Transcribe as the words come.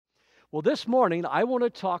Well, this morning, I want to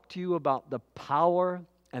talk to you about the power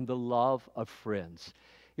and the love of friends.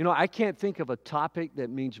 You know, I can't think of a topic that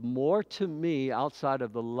means more to me outside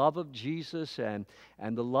of the love of Jesus and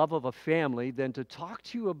the love of a family than to talk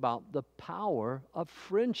to you about the power of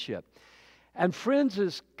friendship. And friends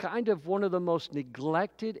is kind of one of the most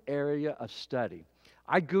neglected area of study.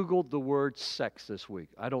 I Googled the word sex this week.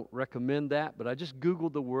 I don't recommend that, but I just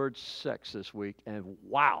Googled the word sex this week, and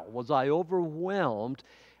wow, was I overwhelmed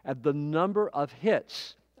at the number of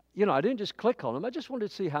hits. You know, I didn't just click on them, I just wanted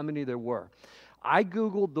to see how many there were. I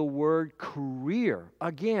Googled the word career.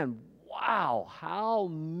 Again, wow, how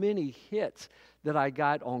many hits that I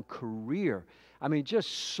got on career. I mean, just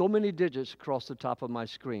so many digits across the top of my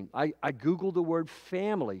screen. I Googled the word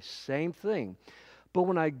family, same thing. But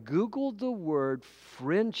when I Googled the word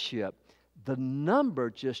friendship, the number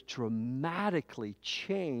just dramatically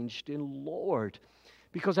changed and lowered.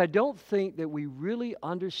 Because I don't think that we really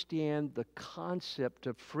understand the concept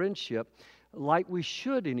of friendship like we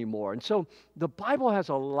should anymore. And so the Bible has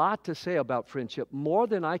a lot to say about friendship, more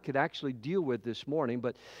than I could actually deal with this morning.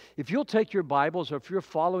 But if you'll take your Bibles, or if you're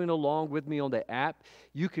following along with me on the app,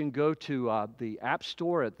 you can go to the App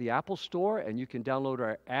Store at the Apple Store, and you can download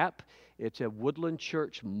our app. It's at Woodland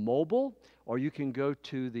Church Mobile, or you can go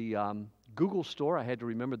to the Google Store. I had to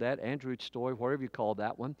remember that, Android Store, whatever you call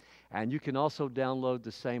that one. And you can also download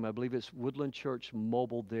the same. I believe it's Woodland Church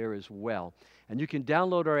Mobile there as well. And you can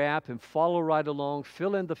download our app and follow right along,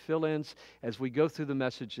 fill in the fill-ins as we go through the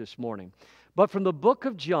message this morning. But from the book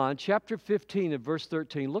of John, chapter 15 and verse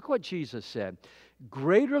 13, look what Jesus said.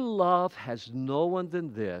 Greater love has no one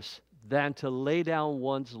than this, than to lay down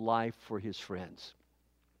one's life for his friends.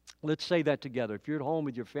 Let's say that together. If you're at home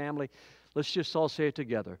with your family, let's just all say it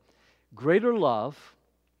together. Greater love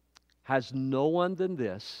has no one than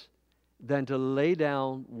this, than to lay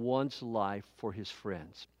down one's life for his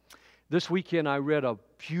friends. This weekend I read a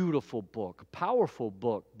beautiful book, a powerful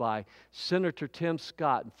book by Senator Tim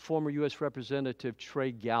Scott and former U.S. Representative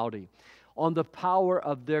Trey Gowdy on the power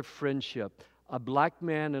of their friendship, a black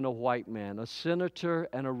man and a white man, a senator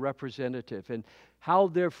and a representative, and how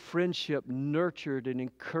their friendship nurtured and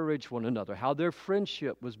encouraged one another, how their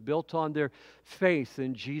friendship was built on their faith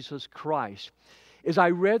in Jesus Christ. As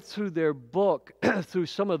I read through their book, through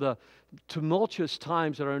some of the tumultuous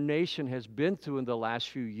times that our nation has been through in the last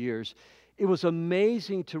few years, it was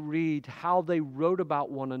amazing to read how they wrote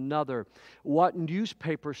about one another, what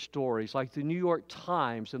newspaper stories like the New York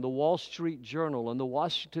Times and the Wall Street Journal and the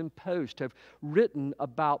Washington Post have written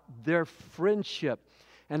about their friendship.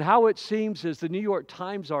 And how it seems, as the New York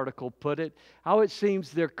Times article put it, how it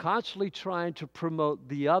seems they're constantly trying to promote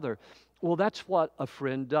the other. Well, that's what a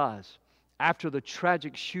friend does. After the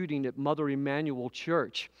tragic shooting at Mother Emanuel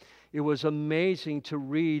Church, it was amazing to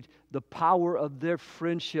read the power of their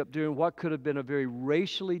friendship during what could have been a very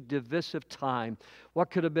racially divisive time,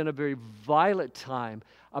 what could have been a very violent time,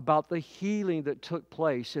 about the healing that took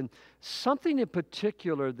place. And something in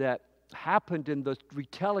particular that happened in the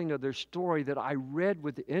retelling of their story that I read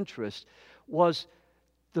with interest was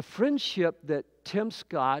the friendship that Tim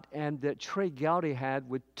Scott and that Trey Gowdy had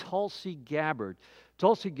with Tulsi Gabbard.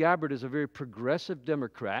 Tulsi Gabbard is a very progressive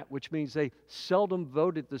Democrat, which means they seldom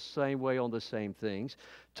voted the same way on the same things.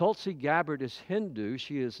 Tulsi Gabbard is Hindu.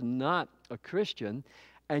 She is not a Christian.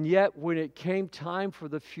 And yet, when it came time for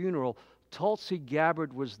the funeral, Tulsi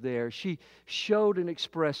Gabbard was there. She showed and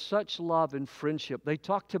expressed such love and friendship. They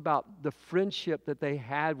talked about the friendship that they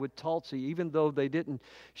had with Tulsi, even though they didn't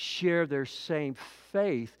share their same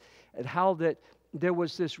faith, and how that there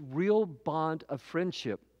was this real bond of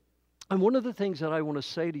friendship. And one of the things that I want to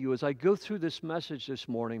say to you as I go through this message this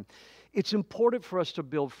morning, it's important for us to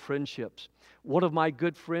build friendships. One of my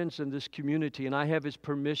good friends in this community, and I have his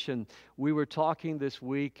permission, we were talking this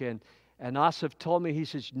week, and Asif told me, he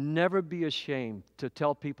says, never be ashamed to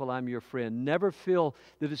tell people I'm your friend. Never feel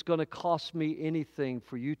that it's going to cost me anything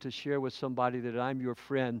for you to share with somebody that I'm your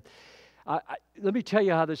friend. Let me tell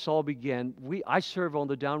you how this all began. I serve on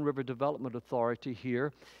the Downriver Development Authority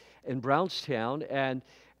here in Brownstown, and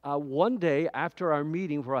one day after our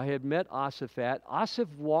meeting where I had met Asif at,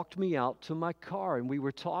 Asif walked me out to my car, and we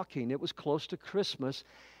were talking. It was close to Christmas,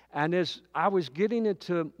 and as I was getting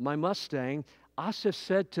into my Mustang, Asif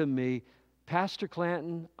said to me, Pastor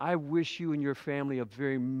Clanton, I wish you and your family a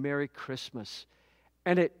very Merry Christmas.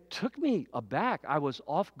 And it took me aback. I was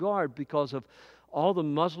off guard because of all the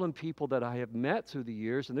Muslim people that I have met through the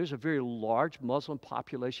years, and there's a very large Muslim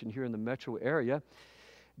population here in the metro area.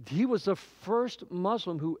 He was the first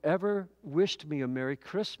Muslim who ever wished me a Merry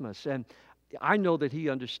Christmas. And I know that he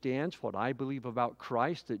understands what I believe about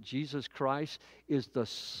Christ, that Jesus Christ is the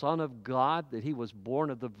Son of God, that he was born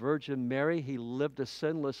of the Virgin Mary, he lived a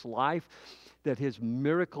sinless life, that his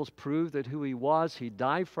miracles prove that who he was. He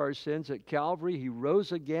died for our sins at Calvary, he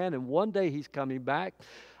rose again, and one day he's coming back.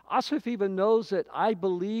 Asif even knows that I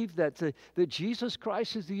believe that Jesus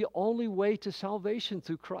Christ is the only way to salvation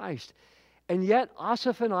through Christ. And yet,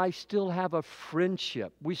 Asif and I still have a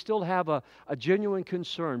friendship. We still have a genuine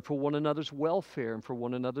concern for one another's welfare and for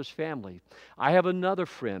one another's family. I have another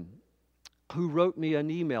friend who wrote me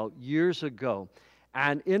an email years ago.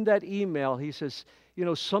 And in that email, he says, you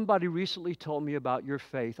know, somebody recently told me about your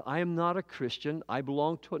faith. I am not a Christian. I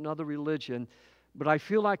belong to another religion. But I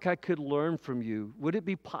feel like I could learn from you. Would it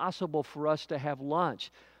be possible for us to have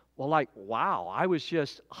lunch? Well, like, wow, I was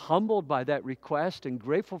just humbled by that request and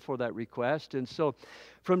grateful for that request. And so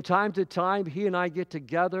from time to time, he and I get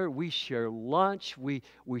together, we share lunch, we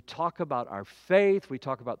talk about our faith, we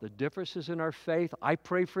talk about the differences in our faith. I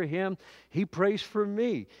pray for him, he prays for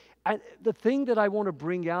me. And the thing that I want to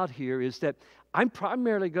bring out here is that I'm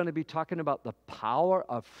primarily going to be talking about the power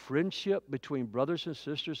of friendship between brothers and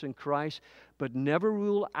sisters in Christ, but never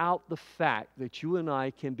rule out the fact that you and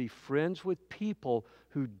I can be friends with people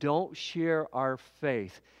who don't share our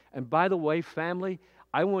faith. And by the way, family,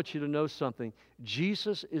 I want you to know something.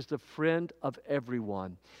 Jesus is the friend of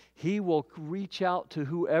everyone. He will reach out to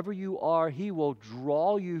whoever you are. He will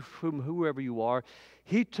draw you from whoever you are.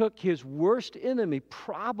 He took his worst enemy,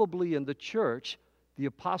 probably in the church, the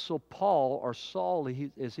Apostle Paul, or Saul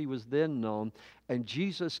as he was then known, and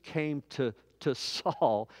Jesus came to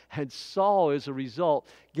Saul, and Saul, as a result,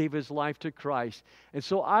 gave his life to Christ. And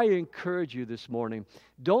so I encourage you this morning,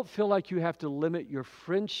 don't feel like you have to limit your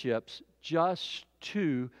friendships just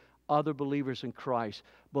to other believers in Christ,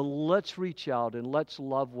 but let's reach out and let's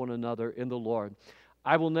love one another in the Lord.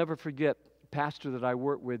 I will never forget pastor that I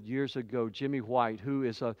worked with years ago, Jimmy White, who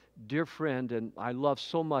is a dear friend, and I love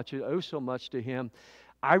so much, I owe so much to him.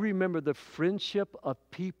 I remember the friendship of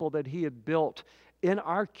people that he had built in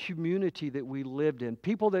our community that we lived in,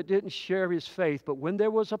 people that didn't share his faith, but when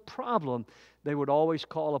there was a problem, they would always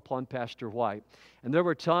call upon Pastor White. And there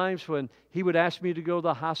were times when he would ask me to go to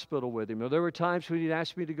the hospital with him, or there were times when he'd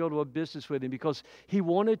ask me to go to a business with him because he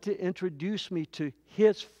wanted to introduce me to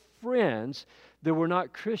his friends that were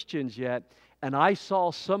not Christians yet. And I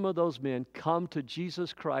saw some of those men come to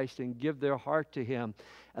Jesus Christ and give their heart to him.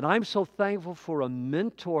 And I'm so thankful for a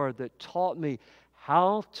mentor that taught me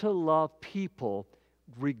how to love people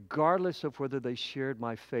regardless of whether they shared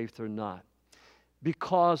my faith or not.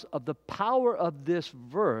 Because of the power of this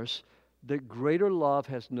verse, that greater love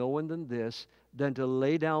has no one than this, than to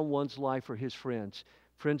lay down one's life for his friends.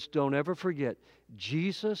 Friends, don't ever forget,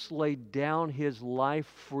 Jesus laid down his life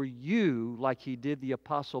for you like he did the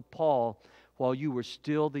Apostle Paul while you were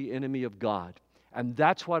still the enemy of God. And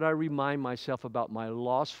that's what I remind myself about my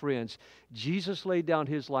lost friends. Jesus laid down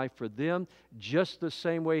his life for them just the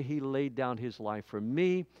same way he laid down his life for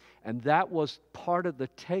me. And that was part of the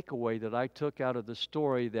takeaway that I took out of the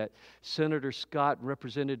story that Senator Scott and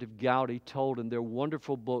Representative Gowdy told in their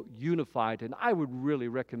wonderful book, Unified. And I would really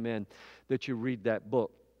recommend that you read that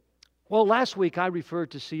book. Well, last week I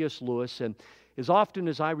referred to C.S. Lewis, and as often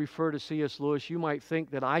as I refer to C.S. Lewis, you might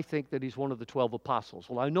think that I think that he's one of the 12 apostles.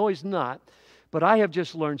 Well, I know he's not, but I have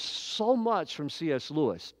just learned so much from C.S.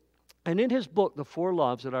 Lewis. And in his book, The Four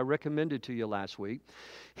Loves, that I recommended to you last week,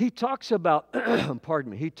 he talks about,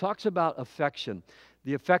 pardon me, he talks about affection,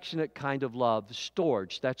 the affectionate kind of love,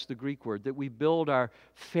 storge, that's the Greek word, that we build our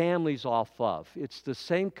families off of. It's the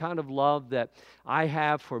same kind of love that I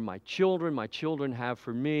have for my children have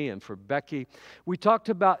for me and for Becky. He talks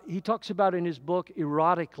about in his book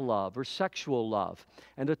erotic love or sexual love,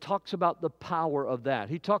 and it talks about the power of that.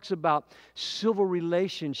 He talks about civil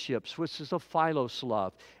relationships, which is a philos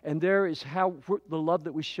love, and there is how the love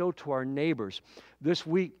that we show to our neighbors. This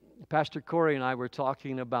week, Pastor Corey and I were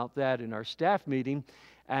talking about that in our staff meeting,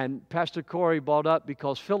 and Pastor Corey brought up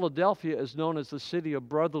because Philadelphia is known as the city of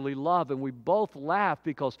brotherly love, and we both laughed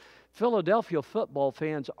because Philadelphia football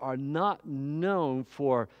fans are not known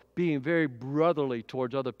for being very brotherly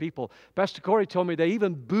towards other people. Pastor Corey told me they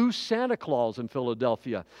even boo Santa Claus in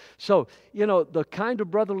Philadelphia. So, you know, the kind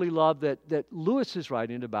of brotherly love that Lewis is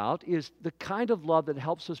writing about is the kind of love that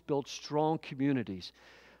helps us build strong communities.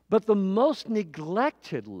 But the most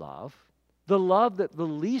neglected love, the love that the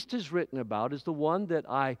least is written about, is the one that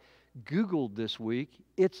I Googled this week.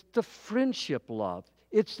 It's the friendship love.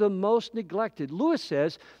 It's the most neglected. Lewis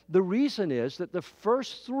says the reason is that the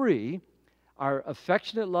first three our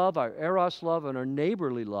affectionate love, our eros love, and our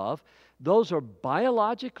neighborly love, those are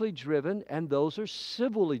biologically driven and those are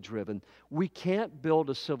civilly driven. We can't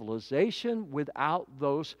build a civilization without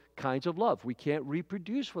those kinds of love. We can't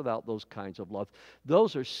reproduce without those kinds of love.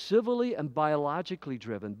 Those are civilly and biologically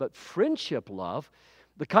driven. But friendship love,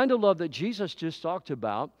 the kind of love that Jesus just talked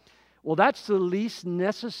about, well, that's the least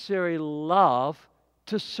necessary love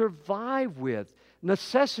to survive with.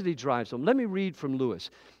 Necessity drives them. Let me read from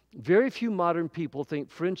Lewis. Very few modern people think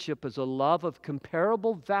friendship is a love of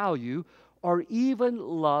comparable value or even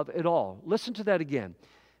love at all. Listen to that again.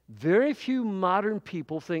 Very few modern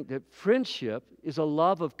people think that friendship is a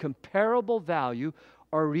love of comparable value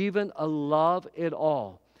or even a love at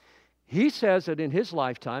all. He says that in his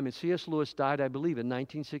lifetime, and C.S. Lewis died, I believe, in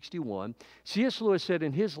 1961, C.S. Lewis said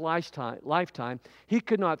in his lifetime, he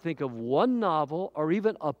could not think of one novel or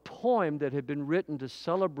even a poem that had been written to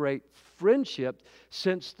celebrate friendship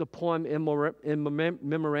since the poem In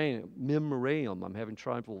Memoriam. I'm having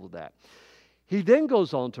trouble with that. He then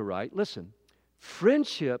goes on to write, listen,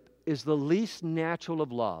 friendship is the least natural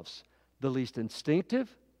of loves, the least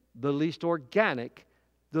instinctive, the least organic,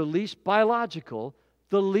 the least biological,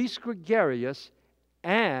 the least gregarious,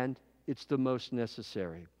 and it's the most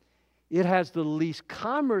necessary. It has the least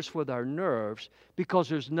commerce with our nerves because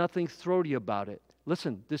there's nothing throaty about it.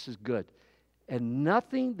 Listen, this is good. And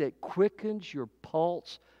nothing that quickens your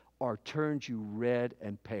pulse or turns you red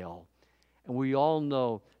and pale. And we all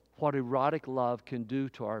know what erotic love can do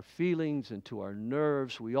to our feelings and to our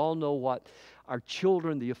nerves. We all know what our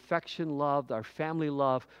children, the affection love, our family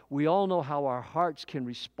love. We all know how our hearts can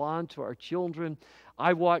respond to our children.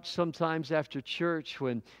 I watch sometimes after church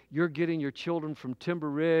when you're getting your children from Timber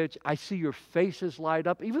Ridge. I see your faces light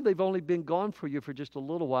up. Even they've only been gone for you for just a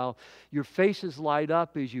little while. Your faces light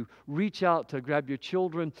up as you reach out to grab your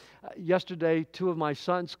children. Yesterday, two of my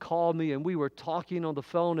sons called me and we were talking on the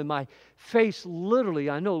phone and my face literally,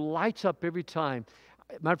 I know, lights up every time.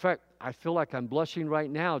 Matter of fact, I feel like I'm blushing right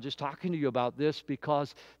now just talking to you about this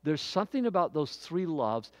because there's something about those three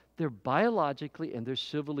loves. They're biologically and they're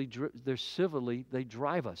civilly, they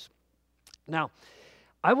drive us. Now,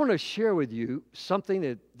 I want to share with you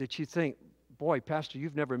something that you think, boy, Pastor,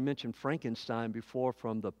 you've never mentioned Frankenstein before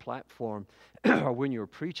from the platform or when you were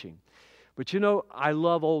preaching. But you know, I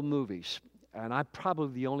love old movies. And I'm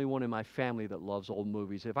probably the only one in my family that loves old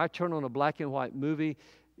movies. If I turn on a black and white movie,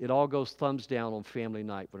 it all goes thumbs down on family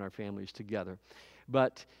night when our family's together.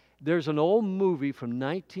 But there's an old movie from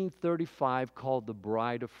 1935 called The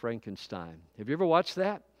Bride of Frankenstein. Have you ever watched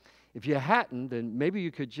that? If you hadn't, then maybe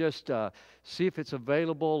you could just see if it's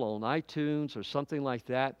available on iTunes or something like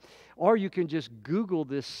that. Or you can just Google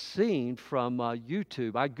this scene from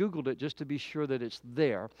YouTube. I Googled it just to be sure that it's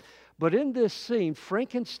there. But in this scene,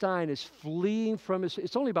 Frankenstein is fleeing from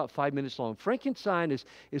it's only about 5 minutes long. Frankenstein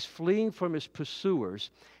is fleeing from his pursuers,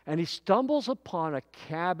 and he stumbles upon a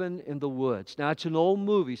cabin in the woods. Now, it's an old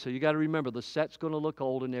movie, so you got to remember the set's going to look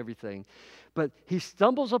old and everything. But he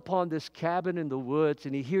stumbles upon this cabin in the woods,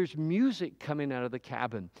 and he hears music coming out of the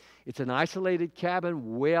cabin. It's an isolated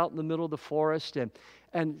cabin way out in the middle of the forest, and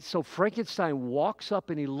so Frankenstein walks up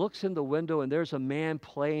and he looks in the window and there's a man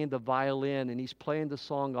playing the violin and he's playing the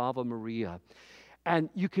song Ave Maria. And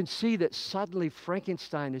you can see that suddenly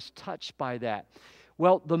Frankenstein is touched by that.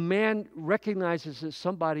 Well, the man recognizes that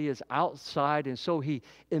somebody is outside and so he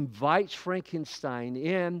invites Frankenstein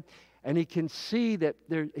in and he can see that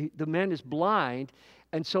the man is blind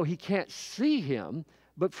and so he can't see him.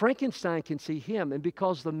 But Frankenstein can see him, and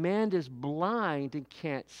because the man is blind and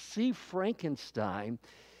can't see Frankenstein,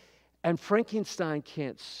 and Frankenstein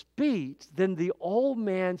can't speak, then the old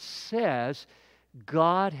man says,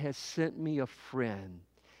 God has sent me a friend.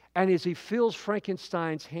 And as he feels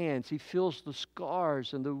Frankenstein's hands, he feels the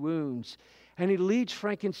scars and the wounds, and he leads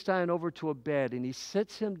Frankenstein over to a bed, and he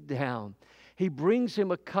sits him down. He brings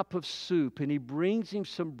him a cup of soup, and he brings him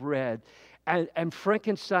some bread, and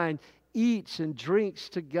Frankenstein eats and drinks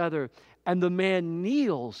together, and the man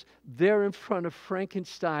kneels there in front of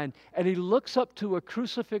Frankenstein, and he looks up to a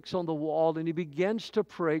crucifix on the wall, and he begins to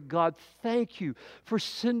pray, God, thank you for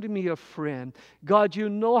sending me a friend. God, you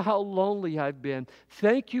know how lonely I've been.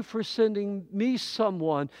 Thank you for sending me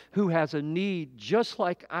someone who has a need just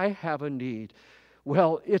like I have a need.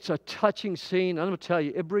 Well, it's a touching scene. I'm going to tell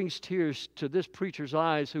you, it brings tears to this preacher's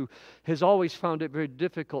eyes who has always found it very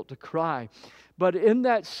difficult to cry. But in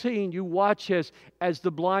that scene, you watch as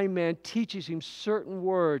the blind man teaches him certain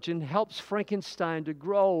words and helps Frankenstein to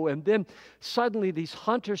grow. And then suddenly these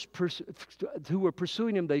hunters who were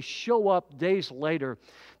pursuing him, they show up days later.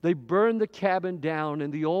 They burn the cabin down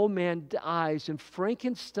and the old man dies. And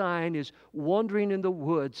Frankenstein is wandering in the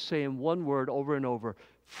woods saying one word over and over,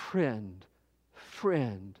 friend,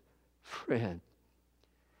 friend, friend.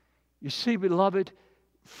 You see, beloved,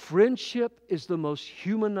 friendship is the most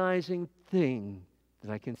humanizing thing that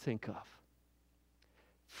I can think of.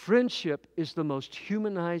 Friendship is the most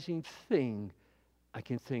humanizing thing I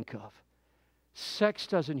can think of. Sex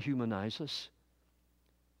doesn't humanize us.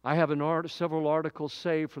 I have several articles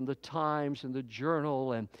saved from the Times and the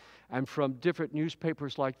Journal and from different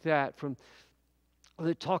newspapers like that,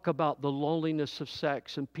 that talk about the loneliness of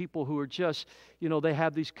sex and people who are just, they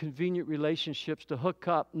have these convenient relationships to hook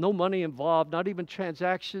up. No money involved, not even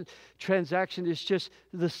transaction. Transaction is just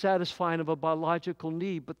the satisfying of a biological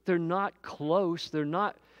need, but they're not close. They're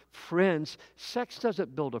not friends. Sex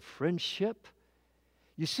doesn't build a friendship.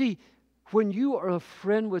 You see, when you are a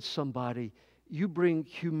friend with somebody, you bring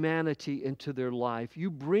humanity into their life. You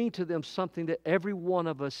bring to them something that every one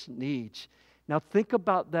of us needs. Now think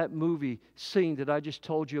about that movie scene that I just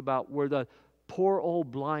told you about where the poor old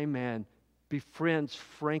blind man befriends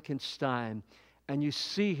Frankenstein and you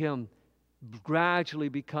see him gradually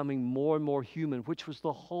becoming more and more human, which was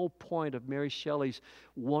the whole point of Mary Shelley's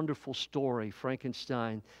wonderful story,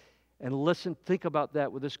 Frankenstein. And listen, think about that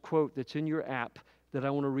with this quote that's in your app that I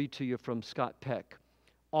want to read to you from Scott Peck.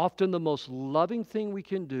 Often the most loving thing we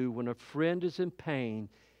can do when a friend is in pain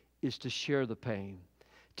is to share the pain.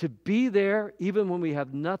 To be there even when we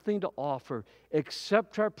have nothing to offer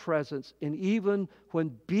except our presence, and even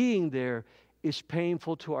when being there is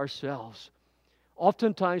painful to ourselves.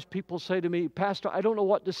 Oftentimes people say to me, Pastor, I don't know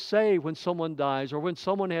what to say when someone dies or when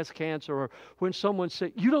someone has cancer or when someone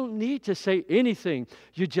says, you don't need to say anything.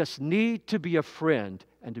 You just need to be a friend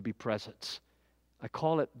and to be present. I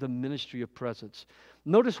call it the ministry of presence.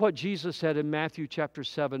 Notice what Jesus said in Matthew chapter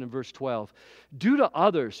 7 and verse 12. Do to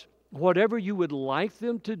others whatever you would like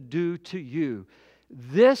them to do to you.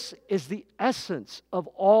 This is the essence of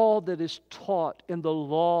all that is taught in the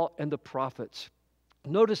law and the prophets.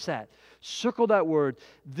 Notice that. Circle that word.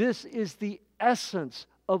 This is the essence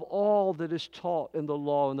of all that is taught in the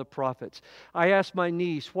law and the prophets. I asked my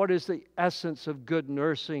niece, what is the essence of good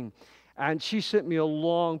nursing? And she sent me a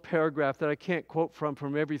long paragraph that I can't quote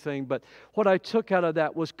from everything, but what I took out of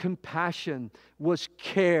that was compassion, was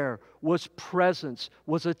care, was presence,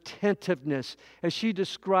 was attentiveness. As she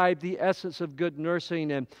described the essence of good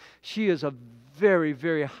nursing, and she is a very,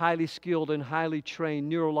 very highly skilled and highly trained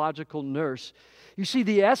neurological nurse. You see,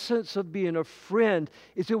 the essence of being a friend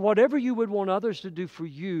is that whatever you would want others to do for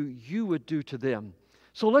you, you would do to them.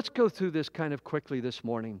 So let's go through this kind of quickly this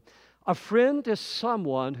morning. A friend is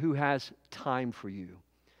someone who has time for you.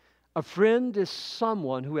 A friend is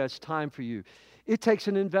someone who has time for you. It takes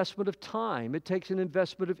an investment of time. It takes an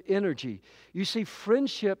investment of energy. You see,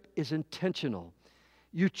 friendship is intentional.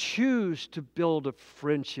 You choose to build a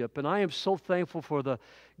friendship. And I am so thankful for the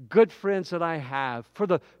good friends that I have, for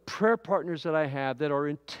the prayer partners that I have that are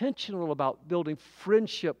intentional about building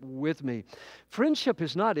friendship with me. Friendship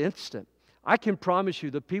is not instant. I can promise you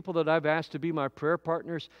the people that I've asked to be my prayer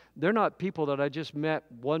partners, they're not people that I just met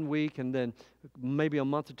one week and then maybe a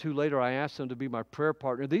month or two later I asked them to be my prayer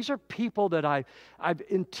partner. These are people that I've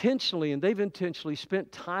intentionally, and they've intentionally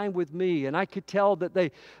spent time with me, and I could tell that they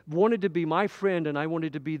wanted to be my friend and I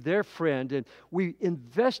wanted to be their friend, and we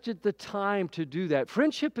invested the time to do that.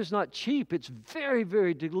 Friendship is not cheap. It's very,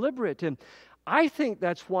 very deliberate, and I think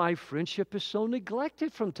that's why friendship is so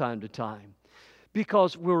neglected from time to time.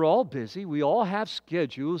 Because we're all busy, we all have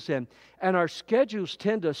schedules, and our schedules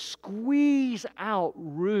tend to squeeze out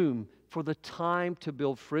room for the time to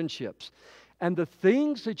build friendships. And the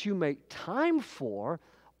things that you make time for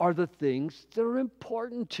are the things that are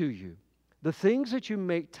important to you. The things that you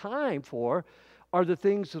make time for are the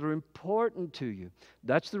things that are important to you.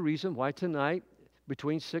 That's the reason why tonight,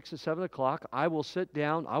 between 6 and 7 o'clock, I will sit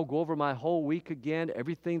down. I'll go over my whole week again,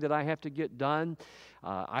 everything that I have to get done.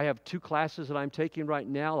 I have 2 classes that I'm taking right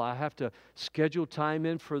now. I have to schedule time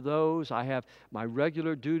in for those. I have my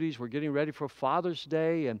regular duties. We're getting ready for Father's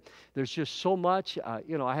Day, and there's just so much. I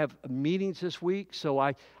have meetings this week, so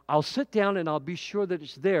I'll sit down and I'll be sure that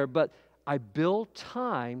it's there. But I build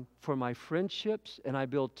time for my friendships, and I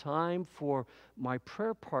build time for my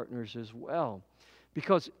prayer partners as well.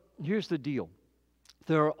 Because here's the deal.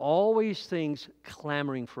 There are always things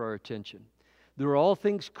clamoring for our attention. They're all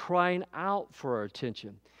things crying out for our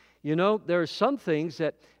attention. You know, there are some things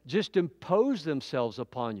that just impose themselves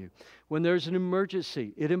upon you. When there's an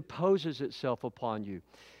emergency, it imposes itself upon you.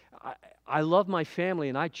 I love my family,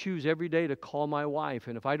 and I choose every day to call my wife.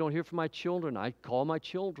 And if I don't hear from my children, I call my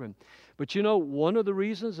children. But you know, one of the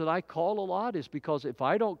reasons that I call a lot is because if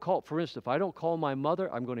I don't call, for instance, if I don't call my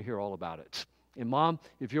mother, I'm going to hear all about it. And Mom,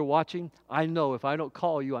 if you're watching, I know if I don't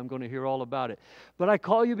call you, I'm going to hear all about it. But I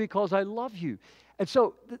call you because I love you. And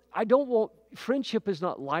so I don't want, friendship is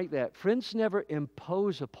not like that. Friends never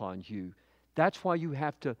impose upon you. That's why you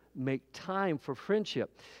have to make time for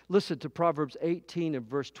friendship. Listen to Proverbs 18 and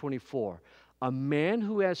verse 24. A man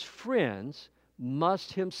who has friends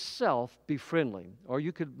must himself be friendly. Or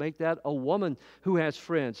you could make that a woman who has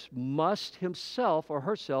friends must himself or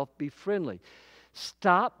herself be friendly.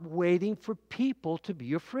 Stop waiting for people to be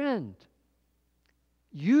your friend.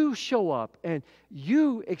 You show up and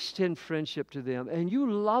you extend friendship to them and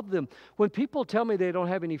you love them. When people tell me they don't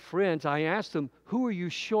have any friends, I ask them, who are you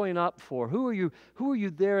showing up for? Who are you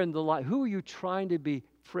there in the life? Who are you trying to be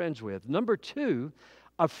friends with? Number two,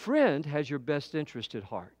 a friend has your best interest at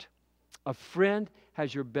heart. A friend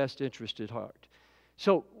has your best interest at heart.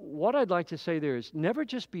 So what I'd like to say there is never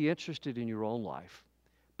just be interested in your own life,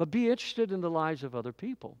 but be interested in the lives of other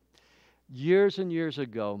people. Years and years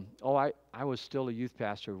ago, I was still a youth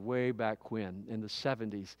pastor way back when, in the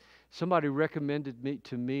 70s. Somebody recommended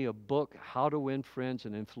to me a book, How to Win Friends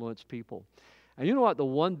and Influence People. And you know what the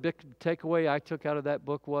one big takeaway I took out of that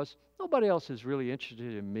book was? Nobody else is really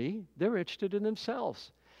interested in me. They're interested in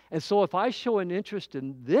themselves. And so if I show an interest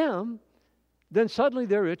in them, then suddenly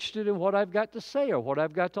they're interested in what I've got to say or what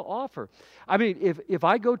I've got to offer. I mean, if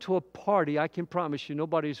I go to a party, I can promise you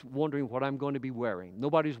nobody's wondering what I'm going to be wearing.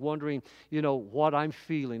 Nobody's wondering, what I'm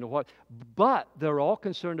feeling or what. But they're all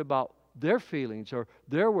concerned about their feelings or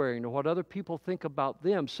their wearing or what other people think about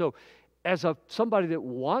them. So as somebody that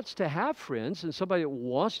wants to have friends and somebody that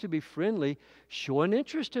wants to be friendly, show an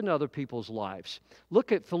interest in other people's lives.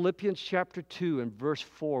 Look at Philippians chapter 2 and verse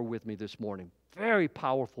 4 with me this morning. Very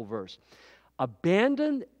powerful verse.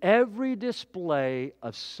 Abandon every display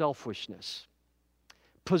of selfishness.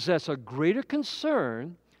 Possess a greater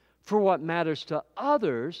concern for what matters to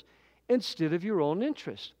others instead of your own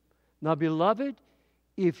interest. Now, beloved,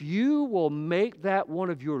 if you will make that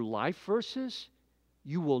one of your life verses,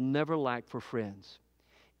 you will never lack for friends.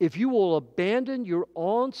 If you will abandon your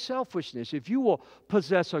own selfishness, if you will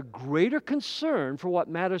possess a greater concern for what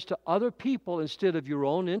matters to other people instead of your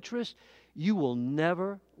own interest, you will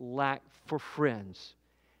never lack for friends.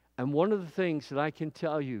 And one of the things that I can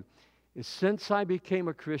tell you is since I became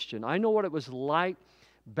a Christian, I know what it was like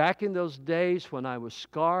back in those days when I was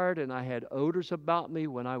scarred and I had odors about me,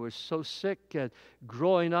 when I was so sick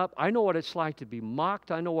growing up. I know what it's like to be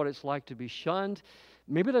mocked. I know what it's like to be shunned.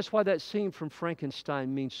 Maybe that's why that scene from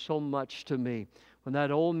Frankenstein means so much to me, when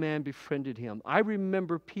that old man befriended him. I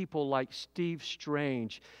remember people like Steve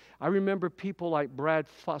Strange. I remember people like Brad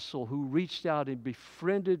Fussell who reached out and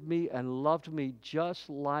befriended me and loved me just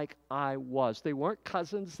like I was. They weren't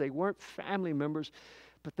cousins, they weren't family members,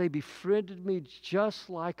 but they befriended me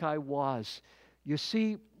just like I was. You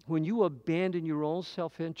see, when you abandon your own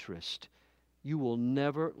self-interest, you will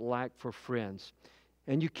never lack for friends.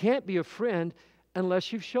 And you can't be a friend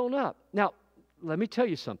unless you've shown up. Now, let me tell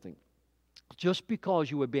you something. Just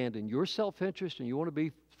because you abandon your self-interest and you want to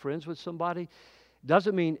be friends with somebody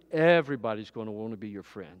doesn't mean everybody's going to want to be your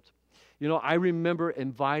friend. I remember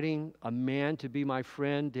inviting a man to be my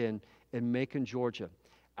friend in Macon, Georgia.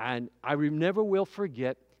 And I never will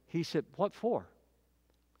forget, he said, "What for?"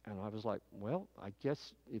 And I was like, well, I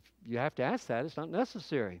guess if you have to ask that, it's not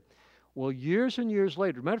necessary. Well, years and years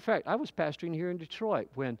later, matter of fact, I was pastoring here in Detroit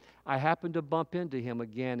when I happened to bump into him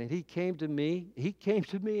again, and he came to me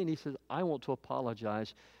and he said, "I want to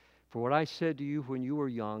apologize for what I said to you when you were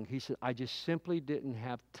young." He said, "I just simply didn't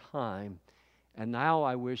have time, and now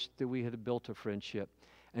I wish that we had built a friendship."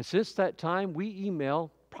 And since that time, we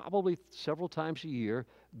email probably several times a year,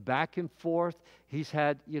 back and forth. He's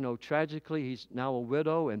had, tragically, he's now a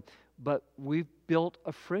widow, but we've built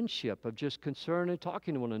a friendship of just concern and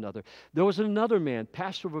talking to one another. There was another man,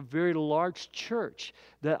 pastor of a very large church,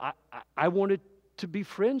 that I wanted to be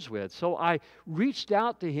friends with. So I reached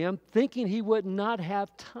out to him thinking he would not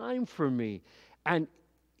have time for me. And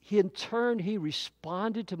in turn, he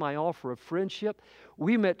responded to my offer of friendship.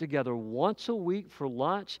 We met together once a week for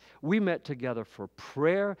lunch. We met together for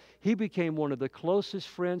prayer. He became one of the closest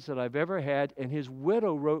friends that I've ever had. And his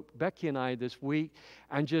widow wrote Becky and I this week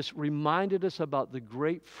and just reminded us about the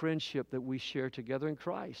great friendship that we share together in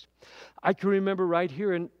Christ. I can remember right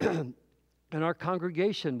here in In our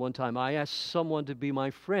congregation one time, I asked someone to be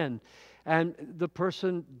my friend, and the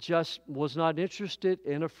person just was not interested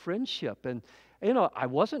in a friendship. And, I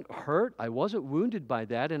wasn't hurt, I wasn't wounded by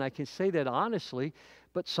that, and I can say that honestly,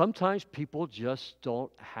 but sometimes people just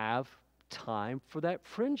don't have time for that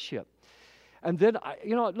friendship. And then,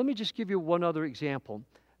 let me just give you one other example.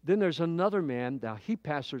 Then there's another man. Now, he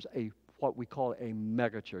pastors what we call a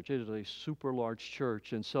mega church. It is a super large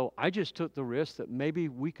church. And so I just took the risk that maybe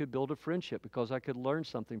we could build a friendship because I could learn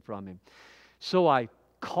something from him. So I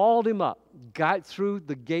called him up, got through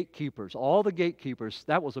the gatekeepers, all the gatekeepers.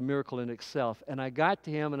 That was a miracle in itself. And I got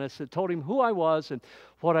to him and I told him who I was and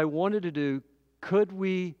what I wanted to do. Could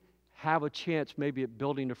we have a chance maybe at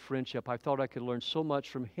building a friendship? I thought I could learn so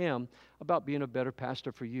much from him about being a better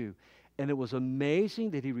pastor for you. And it was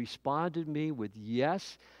amazing that he responded to me with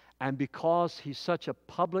yes. And because he's such a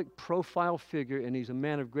public profile figure and he's a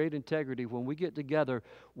man of great integrity, when we get together,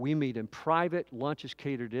 we meet in private. Lunch is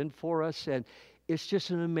catered in for us. And it's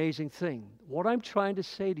just an amazing thing. What I'm trying to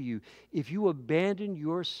say to you, if you abandon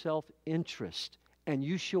your self-interest and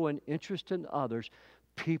you show an interest in others,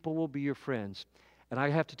 people will be your friends. And I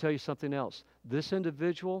have to tell you something else. This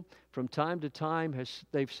individual, from time to time,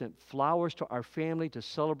 they've sent flowers to our family to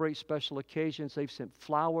celebrate special occasions. They've sent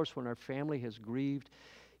flowers when our family has grieved.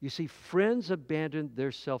 You see, friends abandon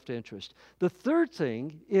their self-interest. The third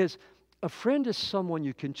thing is a friend is someone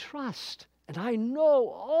you can trust. And I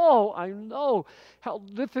know how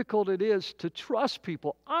difficult it is to trust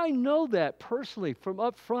people. I know that personally from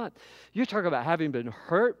up front. You talk about having been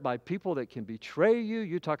hurt by people that can betray you.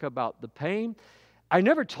 You talk about the pain. I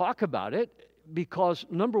never talk about it because,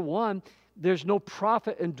 number one, there's no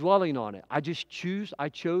profit in dwelling on it. I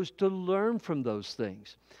chose to learn from those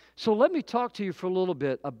things. So let me talk to you for a little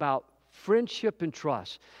bit about friendship and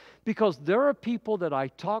trust. Because there are people that I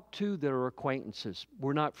talk to that are acquaintances.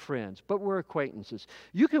 We're not friends, but we're acquaintances.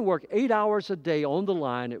 You can work 8 hours a day on the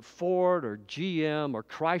line at Ford or GM or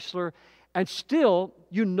Chrysler, and still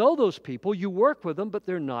you know those people, you work with them, but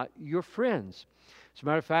they're not your friends. As a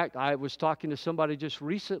matter of fact, I was talking to somebody just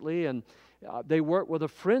recently, and they work with a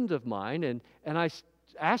friend of mine, and I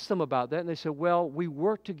asked them about that, and they said, well, we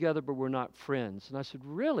work together, but we're not friends. And I said,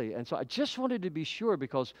 really? And so I just wanted to be sure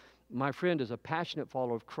because my friend is a passionate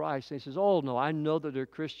follower of Christ. And he says, oh, no, I know that they're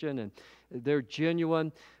Christian and they're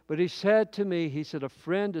genuine. But he said to me, he said, a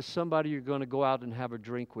friend is somebody you're going to go out and have a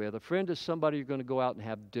drink with. A friend is somebody you're going to go out and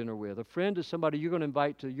have dinner with. A friend is somebody you're going to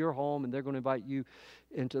invite to your home and they're going to invite you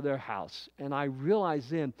into their house. And I realized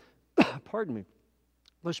then, pardon me,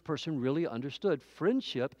 this person really understood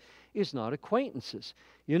friendship is not acquaintances.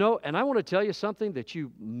 And I want to tell you something that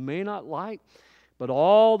you may not like, but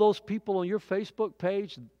all those people on your Facebook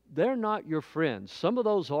page, they're not your friends. Some of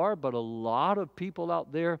those are, but a lot of people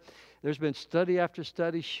out there, there's been study after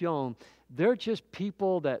study shown, they're just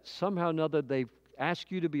people that somehow or another they've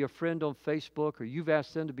asked you to be a friend on Facebook or you've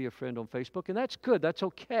asked them to be a friend on Facebook, and that's good, that's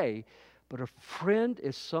okay, but a friend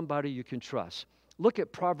is somebody you can trust. Look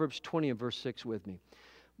at Proverbs 20 and verse 6 with me.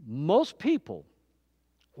 Most people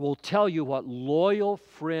will tell you what loyal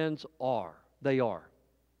friends are. They are.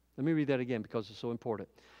 Let me read that again because it's so important.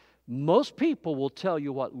 Most people will tell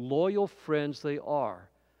you what loyal friends they are,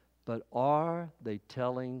 but are they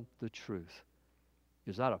telling the truth?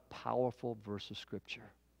 Is that a powerful verse of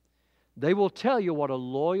Scripture? They will tell you what a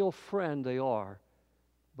loyal friend they are,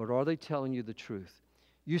 but are they telling you the truth?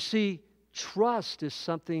 You see, trust is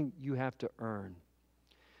something you have to earn.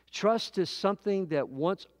 Trust is something that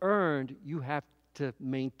once earned, you have to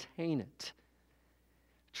maintain it.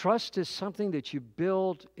 Trust is something that you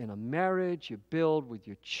build in a marriage, you build with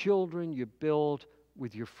your children, you build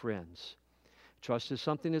with your friends. Trust is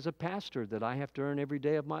something as a pastor that I have to earn every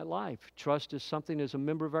day of my life. Trust is something as a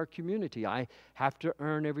member of our community I have to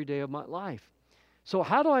earn every day of my life. So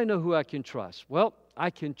how do I know who I can trust? Well, I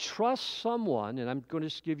can trust someone, and I'm going to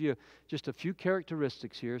just give you just a few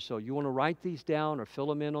characteristics here, so you want to write these down or fill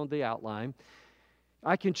them in on the outline.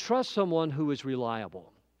 I can trust someone who is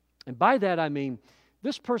reliable. And by that I mean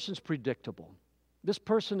this person's predictable. This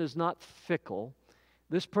person is not fickle.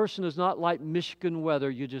 This person is not like Michigan weather.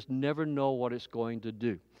 You just never know what it's going to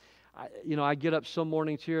do. I get up some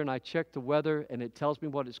mornings here and I check the weather and it tells me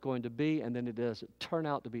what it's going to be, and then it doesn't turn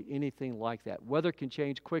out to be anything like that. Weather can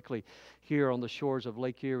change quickly here on the shores of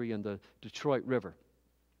Lake Erie and the Detroit River.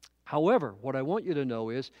 However, what I want you to know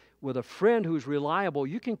is with a friend who's reliable,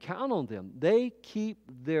 you can count on them. They keep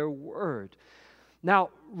their word. Now,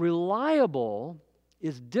 reliable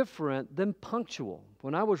is different than punctual.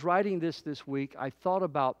 When I was writing this week, I thought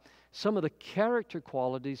about some of the character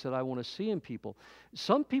qualities that I want to see in people.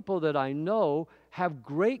 Some people that I know have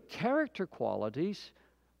great character qualities,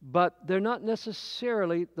 but they're not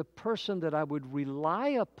necessarily the person that I would rely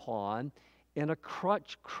upon in a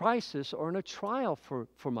crisis or in a trial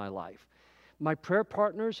for my life. My prayer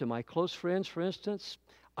partners and my close friends, for instance,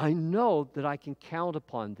 I know that I can count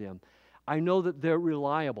upon them. I know that they're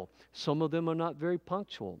reliable. Some of them are not very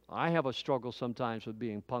punctual. I have a struggle sometimes with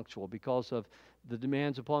being punctual because of the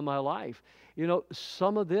demands upon my life. You know,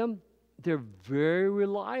 some of them, they're very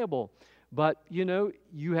reliable. But, you know,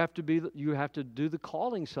 you have to do the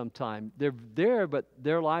calling sometime. They're there, but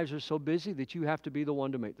their lives are so busy that you have to be the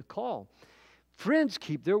one to make the call. Friends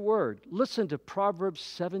keep their word. Listen to Proverbs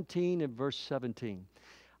 17 and verse 17.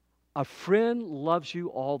 A friend loves you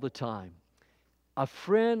all the time. A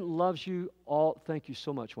friend loves you all. Thank you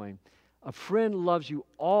so much, Wayne. A friend loves you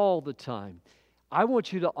all the time. I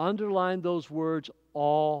want you to underline those words,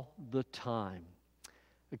 all the time.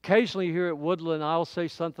 Occasionally here at Woodland, I'll say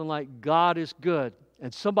something like, God is good.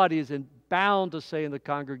 And somebody is bound to say in the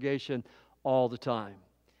congregation, all the time.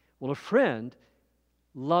 Well, a friend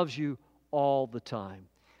loves you all the time.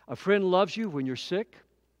 A friend loves you when you're sick.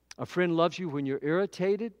 A friend loves you when you're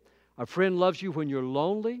irritated. A friend loves you when you're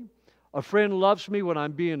lonely. A friend loves me when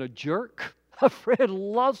I'm being a jerk. A friend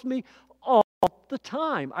loves me all the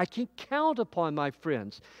time. I can count upon my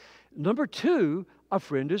friends. Number two, a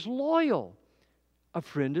friend is loyal. A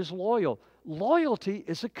friend is loyal. Loyalty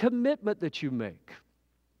is a commitment that you make.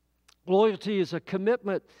 Loyalty is a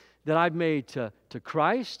commitment that I've made to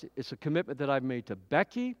Christ. It's a commitment that I've made to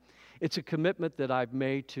Becky. It's a commitment that I've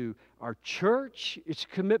made to our church. It's a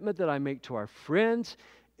commitment that I make to our friends.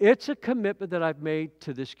 It's a commitment that I've made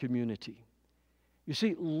to this community. You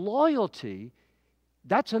see, loyalty,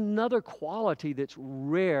 that's another quality that's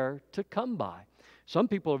rare to come by. Some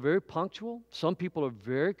people are very punctual. Some people are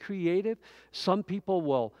very creative. Some people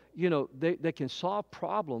will, they can solve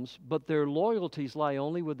problems, but their loyalties lie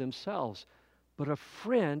only with themselves. But a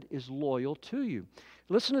friend is loyal to you.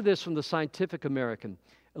 Listen to this from the Scientific American.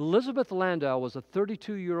 Elizabeth Landau was a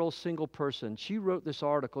 32-year-old single person. She wrote this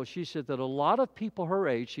article. She said that a lot of people her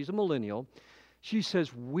age, she's a millennial, she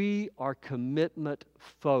says, we are commitment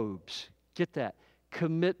phobes. Get that?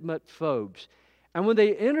 Commitment phobes. And when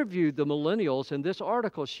they interviewed the millennials, in this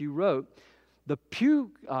article she wrote, the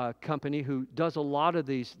Pew company, who does a lot of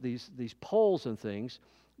these polls and things,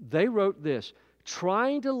 they wrote this: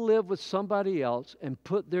 trying to live with somebody else and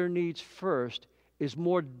put their needs first is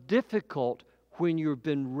more difficult when you've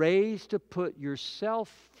been raised to put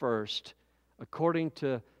yourself first, according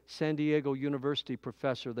to San Diego University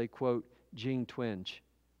professor, they quote Jean Twenge.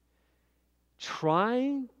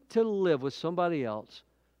 Trying to live with somebody else,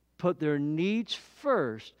 put their needs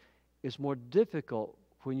first, is more difficult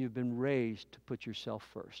when you've been raised to put yourself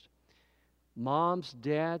first. Moms,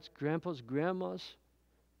 dads, grandpas, grandmas,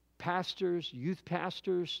 pastors, youth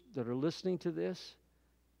pastors that are listening to this,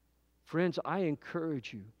 friends, I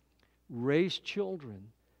encourage you, raise children,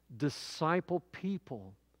 disciple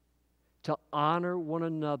people to honor one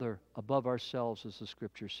another above ourselves, as the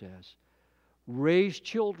Scripture says. Raise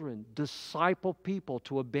children, disciple people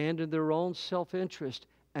to abandon their own self-interest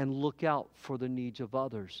and look out for the needs of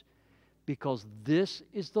others. Because this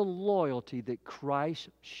is the loyalty that Christ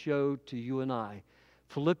showed to you and I.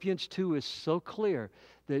 Philippians 2 is so clear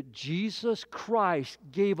that Jesus Christ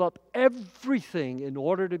gave up everything in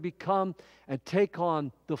order to become and take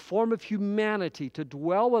on the form of humanity, to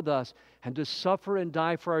dwell with us and to suffer and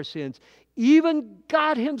die for our sins. Even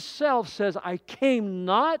God Himself says, I came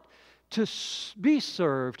not to be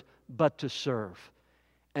served, but to serve.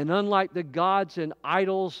 And unlike the gods and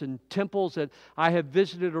idols and temples that I have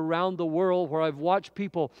visited around the world, where I've watched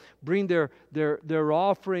people bring their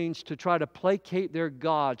offerings to try to placate their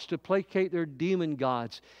gods, to placate their demon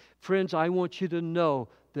gods, friends, I want you to know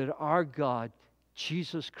that our God,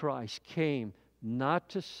 Jesus Christ, came not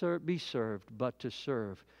to be served, but to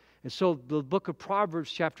serve. And so the book of Proverbs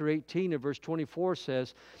chapter 18 and verse 24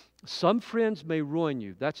 says, some friends may ruin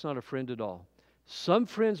you. That's not a friend at all. Some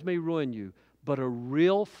friends may ruin you, but a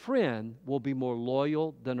real friend will be more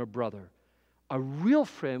loyal than a brother. A real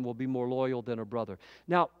friend will be more loyal than a brother.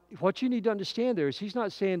 Now, what you need to understand there is he's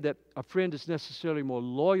not saying that a friend is necessarily more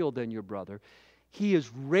loyal than your brother. He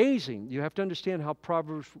is raising. You have to understand how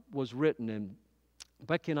Proverbs was written. And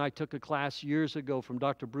Becky and I took a class years ago from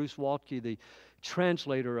Dr. Bruce Waltke, the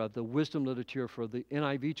translator of the wisdom literature for the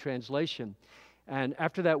NIV translation. And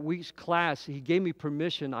after that week's class, he gave me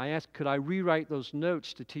permission. I asked, could I rewrite those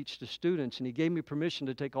notes to teach the students? And he gave me permission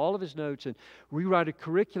to take all of his notes and rewrite a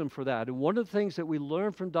curriculum for that. And one of the things that we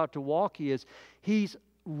learned from Dr. Walke is he's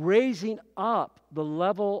raising up the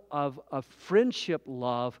level of friendship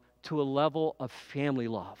love to a level of family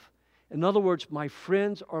love. In other words, my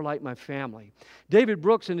friends are like my family. David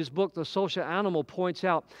Brooks, in his book, The Social Animal, points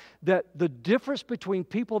out that the difference between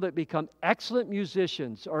people that become excellent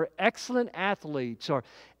musicians or excellent athletes or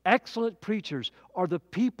excellent preachers are the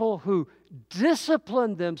people who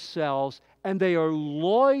discipline themselves and they are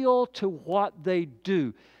loyal to what they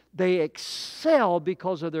do. They excel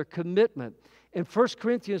because of their commitment. In 1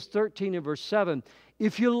 Corinthians 13 and verse 7,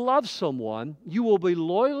 if you love someone, you will be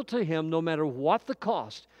loyal to him no matter what the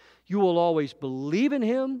cost. You will always believe in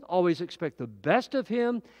him, always expect the best of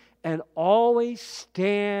him, and always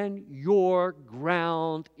stand your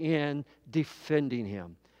ground in defending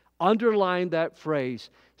him. Underline that phrase,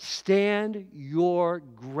 stand your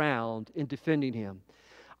ground in defending him.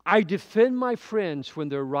 I defend my friends when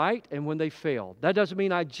they're right and when they fail. That doesn't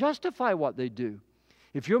mean I justify what they do.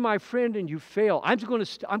 If you're my friend and you fail, I'm going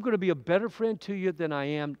to be a better friend to you than I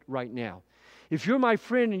am right now. If you're my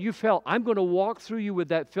friend and you fail, I'm going to walk through you with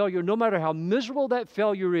that failure, no matter how miserable that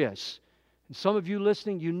failure is. And some of you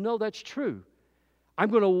listening, you know that's true. I'm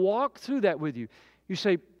going to walk through that with you. You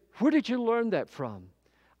say, where did you learn that from?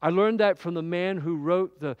 I learned that from the man who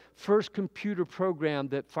wrote the first computer program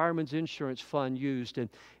that Fireman's Insurance Fund used and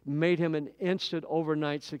made him an instant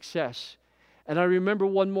overnight success. And I remember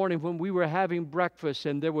one morning when we were having breakfast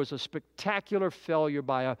and there was a spectacular failure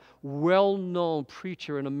by a well-known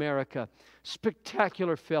preacher in America.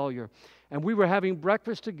 Spectacular failure. And we were having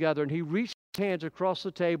breakfast together and he reached his hands across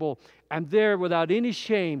the table and there, without any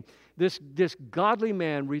shame, this godly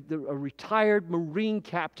man, a retired Marine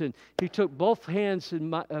captain, he took both hands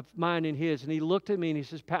of mine in his and he looked at me and he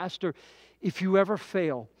says, Pastor, if you ever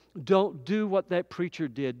fail, don't do what that preacher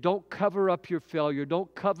did. Don't cover up your failure.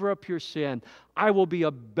 Don't cover up your sin. I will be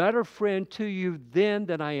a better friend to you then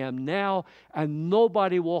than I am now, and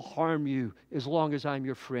nobody will harm you as long as I'm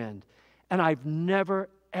your friend. And I've never,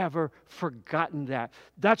 ever forgotten that.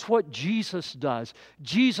 That's what Jesus does.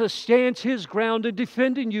 Jesus stands his ground in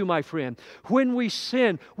defending you, my friend. When we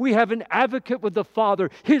sin, we have an advocate with the Father.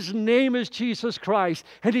 His name is Jesus Christ.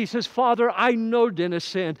 And he says, Father, I know Dennis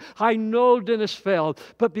sinned. I know Dennis failed.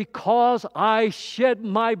 But because I shed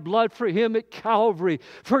my blood for him at Calvary,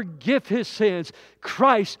 forgive his sins.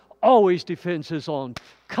 Christ always defends his own.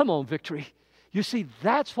 Come on, victory. You see,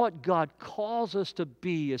 that's what God calls us to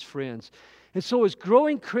be as friends. And so as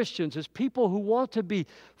growing Christians, as people who want to be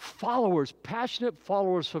followers, passionate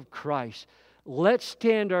followers of Christ, let's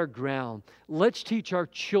stand our ground. Let's teach our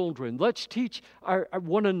children. Let's teach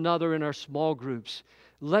one another in our small groups.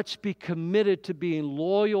 Let's be committed to being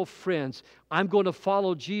loyal friends. I'm going to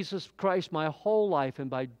follow Jesus Christ my whole life, and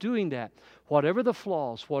by doing that, whatever the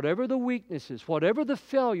flaws, whatever the weaknesses, whatever the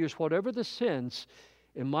failures, whatever the sins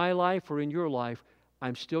in my life or in your life,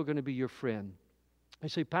 I'm still going to be your friend. I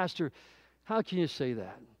say, Pastor, how can you say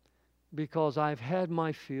that? Because I've had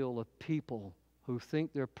my fill of people who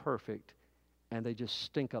think they're perfect and they just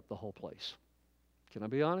stink up the whole place. Can I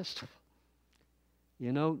be honest?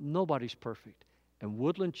 You know, nobody's perfect. And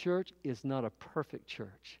Woodland Church is not a perfect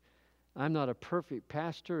church. I'm not a perfect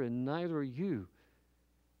pastor, and neither are you.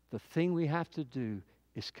 The thing we have to do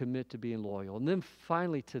is commit to being loyal. And then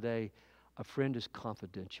finally today, a friend is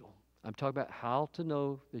confidential. I'm talking about how to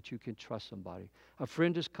know that you can trust somebody. A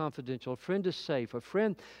friend is confidential. A friend is safe. A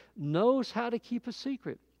friend knows how to keep a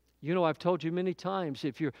secret. You know, I've told you many times,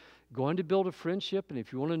 if you're going to build a friendship and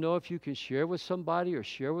if you want to know if you can share with somebody or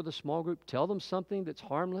share with a small group, tell them something that's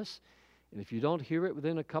harmless. And if you don't hear it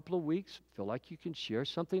within a couple of weeks, feel like you can share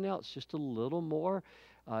something else, just a little more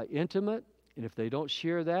intimate. And if they don't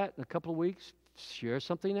share that in a couple of weeks, share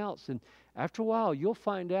something else. And after a while, you'll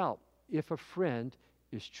find out if a friend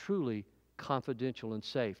is truly confidential and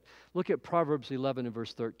safe. Look at Proverbs 11 and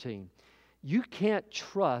verse 13. You can't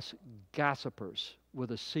trust gossipers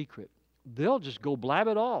with a secret. They'll just go blab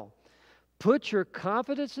it all. Put your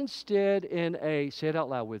confidence instead in a, say it out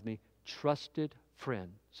loud with me, trusted friend.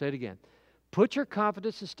 Say it again. Put your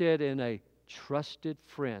confidence instead in a trusted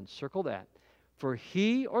friend. Circle that. For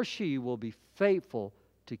he or she will be faithful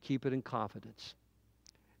to keep it in confidence.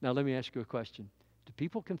 Now let me ask you a question. Do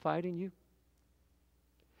people confide in you?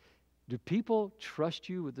 Do people trust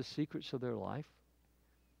you with the secrets of their life?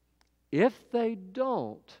 If they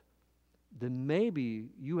don't, then maybe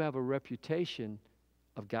you have a reputation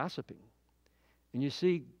of gossiping. And you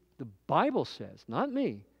see, the Bible says, not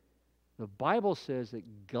me, the Bible says that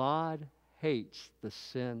God hates the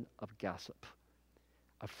sin of gossip.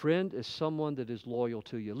 A friend is someone that is loyal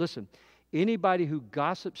to you. Listen, anybody who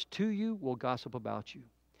gossips to you will gossip about you.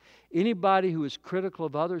 Anybody who is critical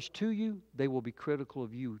of others to you, they will be critical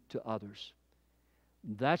of you to others.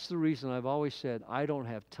 That's the reason I've always said I don't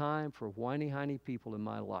have time for whiny, people in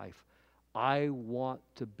my life. I want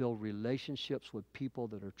to build relationships with people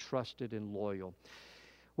that are trusted and loyal.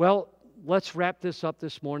 Well, let's wrap this up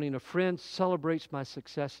this morning. A friend celebrates my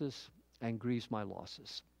successes and grieves my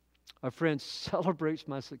losses. A friend celebrates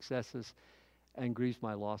my successes and grieves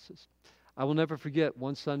my losses. I will never forget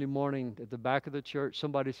one Sunday morning at the back of the church,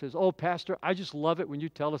 somebody says, "Oh, Pastor, I just love it when you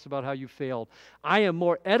tell us about how you failed. I am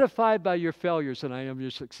more edified by your failures than I am your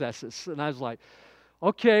successes." And I was like,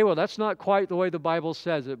 "Okay, well, that's not quite the way the Bible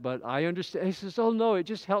says it, but I understand." He says, "Oh, no, it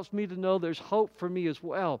just helps me to know there's hope for me as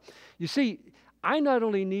well." You see, I not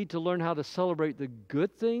only need to learn how to celebrate the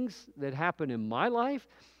good things that happen in my life,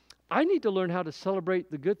 I need to learn how to celebrate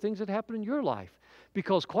the good things that happen in your life.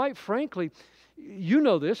 Because quite frankly, you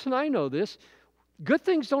know this and I know this, good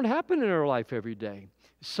things don't happen in our life every day.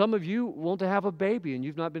 Some of you want to have a baby and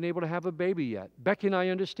you've not been able to have a baby yet. Becky and I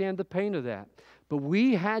understand the pain of that. But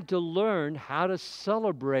we had to learn how to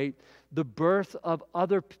celebrate the birth of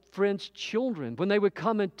other friends' children. When they would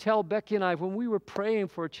come and tell Becky and I, when we were praying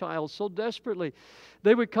for a child so desperately,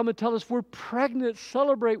 they would come and tell us, "We're pregnant,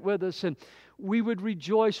 celebrate with us." And we would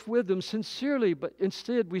rejoice with them sincerely, but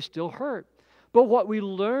instead we still hurt. But what we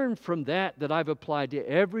learned from that I've applied to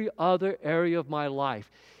every other area of my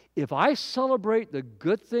life, if I celebrate the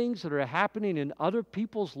good things that are happening in other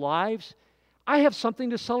people's lives, I have something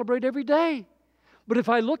to celebrate every day. But if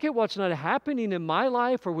I look at what's not happening in my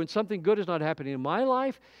life, or when something good is not happening in my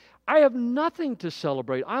life, I have nothing to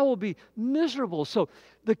celebrate. I will be miserable. So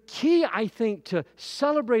the key, I think, to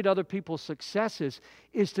celebrate other people's successes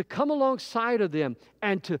is to come alongside of them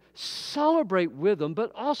and to celebrate with them,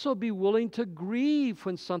 but also be willing to grieve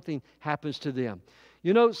when something happens to them.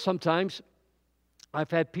 You know, sometimes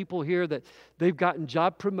I've had people here that they've gotten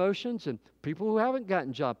job promotions and people who haven't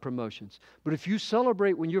gotten job promotions. But if you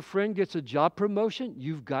celebrate when your friend gets a job promotion,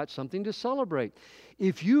 you've got something to celebrate.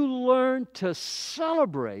 If you learn to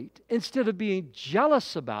celebrate instead of being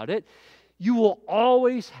jealous about it, you will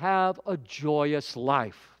always have a joyous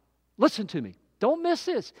life. Listen to me. Don't miss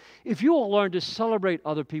this. If you will learn to celebrate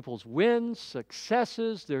other people's wins,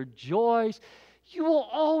 successes, their joys, you will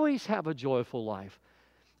always have a joyful life.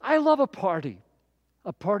 I love a party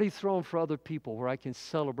thrown for other people where I can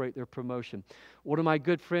celebrate their promotion. One of my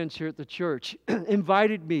good friends here at the church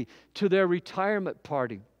invited me to their retirement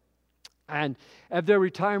party. And at their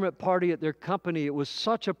retirement party at their company, it was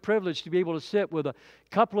such a privilege to be able to sit with a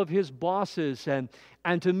couple of his bosses and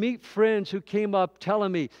to meet friends who came up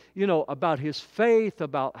telling me, you know, about his faith,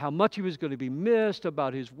 about how much he was going to be missed,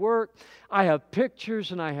 about his work. I have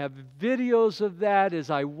pictures and I have videos of that as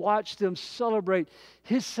I watched them celebrate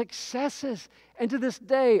his successes. And to this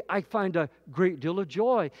day, I find a great deal of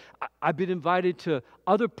joy. I've been invited to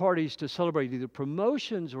other parties to celebrate either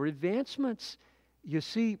promotions or advancements. You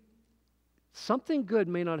see, something good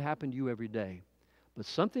may not happen to you every day, but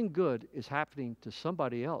something good is happening to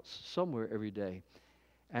somebody else somewhere every day.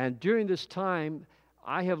 And during this time,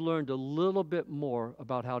 I have learned a little bit more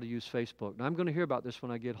about how to use Facebook. And I'm going to hear about this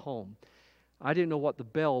when I get home. I didn't know what the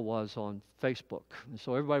bell was on Facebook. And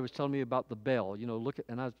so everybody was telling me about the bell. You know,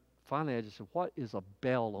 finally I just said, "What is a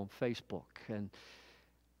bell on Facebook?" And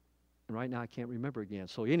right now I can't remember again.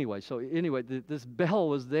 So anyway, this bell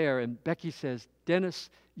was there, and Becky says, "Dennis,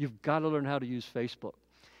 you've got to learn how to use Facebook."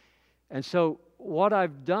 And so what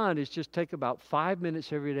I've done is just take about 5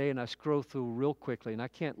 minutes every day, and I scroll through real quickly. And I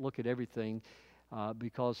can't look at everything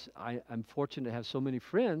because I'm fortunate to have so many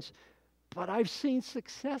friends. But I've seen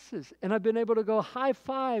successes, and I've been able to go high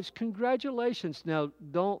fives, congratulations. Now,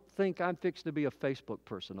 don't think I'm fixing to be a Facebook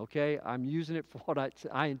person, okay? I'm using it for what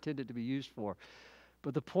I intend it to be used for.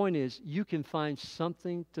 But the point is, you can find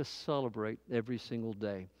something to celebrate every single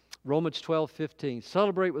day. Romans 12:15,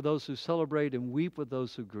 celebrate with those who celebrate and weep with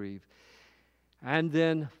those who grieve. And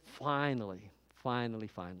then finally, friends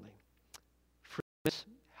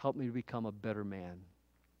help me to become a better man.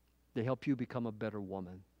 They help you become a better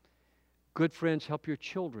woman. Good friends help your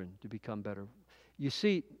children to become better. You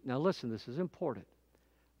see, now listen, this is important.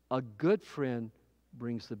 A good friend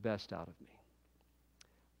brings the best out of me.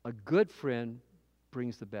 A good friend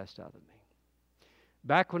brings the best out of me.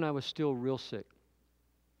 Back when I was still real sick,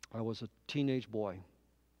 I was a teenage boy.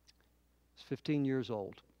 I was 15 years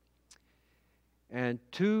old. And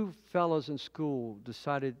two fellows in school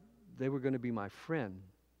decided they were going to be my friend.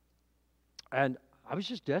 And I was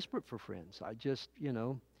just desperate for friends. I just,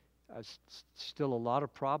 I was still a lot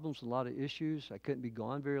of problems, a lot of issues. I couldn't be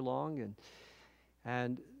gone very long.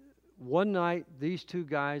 And one night, these two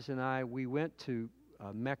guys and I, we went to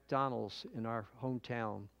McDonald's in our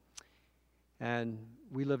hometown. And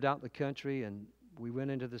we lived out in the country, and we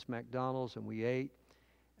went into this McDonald's and we ate.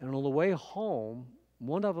 And on the way home,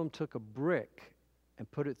 one of them took a brick and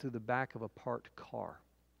put it through the back of a parked car.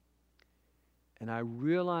 And I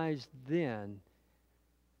realized then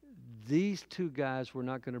these two guys were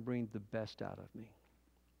not going to bring the best out of me.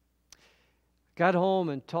 Got home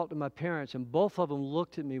and talked to my parents, and both of them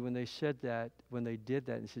looked at me when they said that, when they did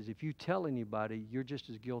that, and says, if you tell anybody, you're just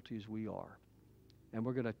as guilty as we are, and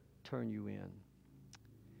we're going to turn you in.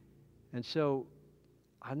 And so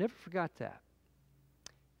I never forgot that.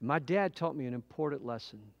 My dad taught me an important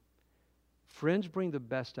lesson. Friends bring the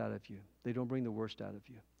best out of you. They don't bring the worst out of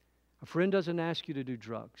you. A friend doesn't ask you to do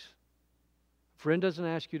drugs. A friend doesn't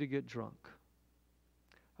ask you to get drunk.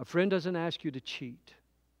 A friend doesn't ask you to cheat.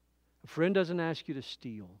 A friend doesn't ask you to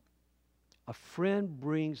steal. A friend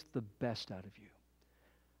brings the best out of you.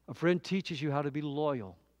 A friend teaches you how to be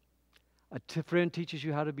loyal. A friend teaches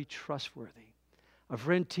you how to be trustworthy. A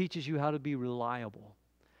friend teaches you how to be reliable.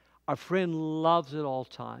 A friend loves at all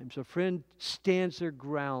times. A friend stands their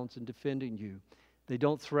grounds in defending you. They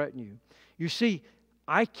don't threaten you. You see,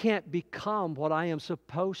 I can't become what I am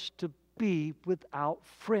supposed to be without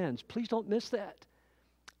friends. Please don't miss that.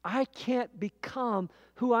 I can't become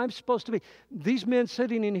who I'm supposed to be. These men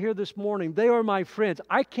sitting in here this morning, they are my friends.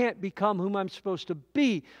 I can't become whom I'm supposed to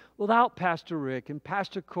be without Pastor Rick and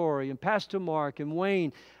Pastor Corey and Pastor Mark and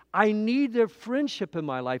Wayne. I need their friendship in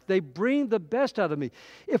my life. They bring the best out of me.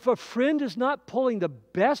 If a friend is not pulling the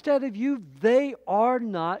best out of you, they are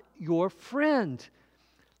not your friend.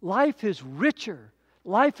 Life is richer.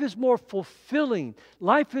 Life is more fulfilling.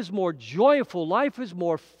 Life is more joyful. Life is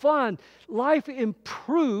more fun. Life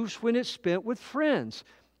improves when it's spent with friends.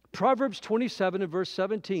 Proverbs 27 and verse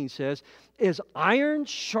 17 says, as iron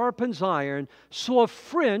sharpens iron, so a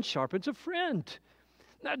friend sharpens a friend.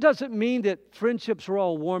 That doesn't mean that friendships are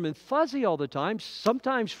all warm and fuzzy all the time.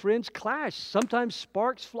 Sometimes friends clash. Sometimes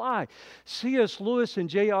sparks fly. C.S. Lewis and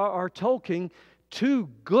J.R.R. Tolkien, two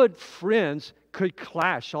good friends, could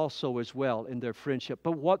clash also as well in their friendship.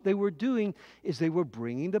 But what they were doing is they were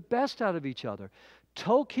bringing the best out of each other.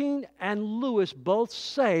 Tolkien and Lewis both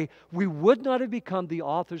say we would not have become the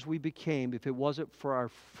authors we became if it wasn't for our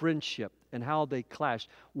friendship and how they clashed.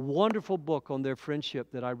 Wonderful book on their friendship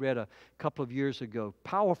that I read a couple of years ago.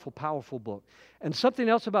 Powerful, powerful book. And something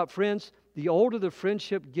else about friends, the older the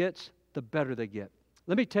friendship gets, the better they get.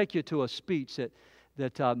 Let me take you to a speech that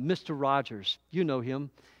Mr. Rogers, you know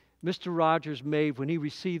him, Mr. Rogers made when he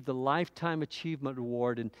received the Lifetime Achievement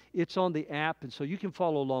Award, and it's on the app, and so you can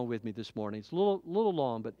follow along with me this morning. It's a little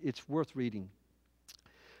long, but it's worth reading.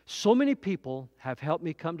 So many people have helped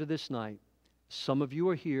me come to this night. Some of you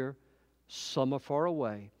are here, some are far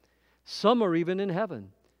away, some are even in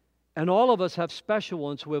heaven, and all of us have special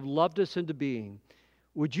ones who have loved us into being.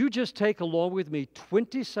 Would you just take along with me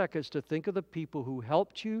 20 seconds to think of the people who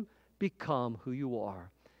helped you become who you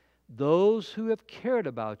are? Those who have cared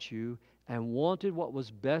about you and wanted what was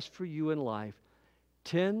best for you in life.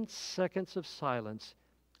 10 seconds of silence.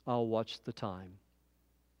 I'll watch the time.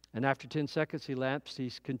 And after 10 seconds elapsed,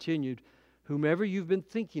 he's continued, whomever you've been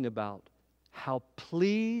thinking about, how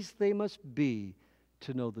pleased they must be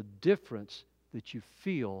to know the difference that you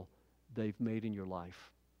feel they've made in your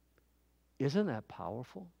life. Isn't that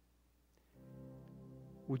powerful?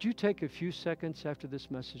 Would you take a few seconds after this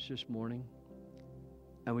message this morning?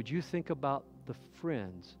 And would you think about the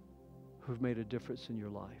friends who've made a difference in your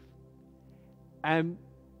life? And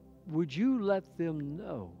would you let them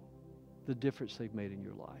know the difference they've made in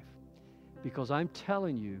your life? Because I'm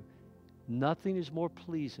telling you, nothing is more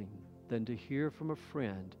pleasing than to hear from a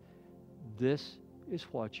friend, this is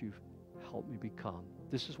what you've helped me become.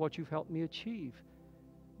 This is what you've helped me achieve.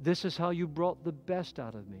 This is how you brought the best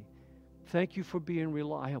out of me. Thank you for being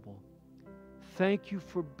reliable. Thank you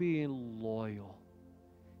for being loyal.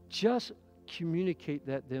 Just communicate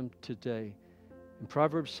that them today. In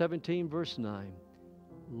Proverbs 17, verse 9,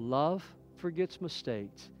 love forgets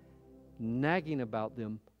mistakes. Nagging about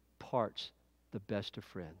them parts the best of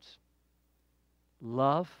friends.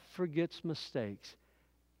 Love forgets mistakes.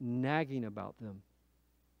 Nagging about them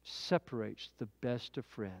separates the best of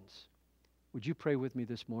friends. Would you pray with me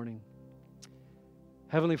this morning?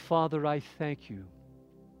 Heavenly Father, I thank you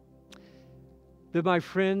that my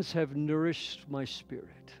friends have nourished my spirit.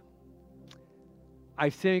 I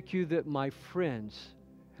thank you that my friends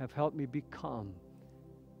have helped me become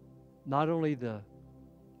not only the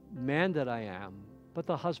man that I am, but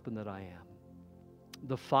the husband that I am,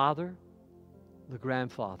 the father, the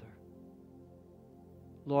grandfather.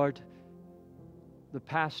 Lord, the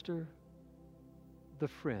pastor, the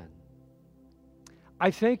friend. I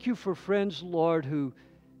thank you for friends, Lord, who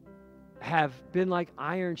have been like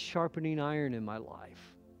iron sharpening iron in my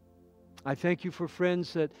life. I thank you for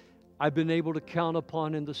friends that I've been able to count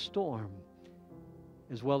upon in the storm.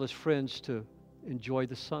 as well as friends to enjoy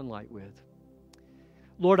the sunlight with.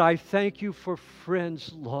 Lord, I thank you for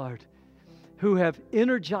friends, Lord, who have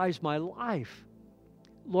energized my life.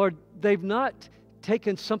 Lord, they've not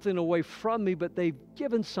taken something away from me, but they've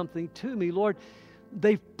given something to me. Lord,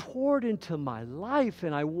 they've poured into my life,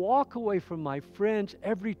 and I walk away from my friends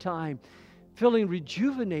every time feeling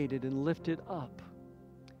rejuvenated and lifted up.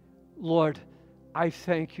 Lord, I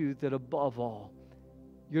thank you that above all,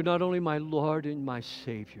 you're not only my Lord and my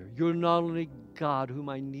Savior. You're not only God whom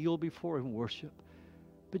I kneel before and worship,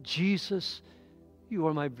 but Jesus, you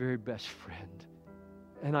are my very best friend,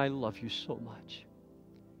 and I love you so much.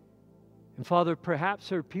 And Father, perhaps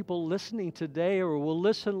there are people listening today or will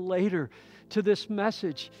listen later to this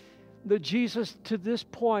message that Jesus, to this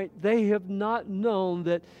point, they have not known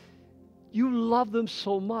that you love them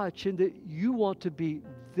so much and that you want to be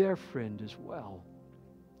their friend as well.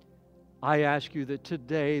 I ask you that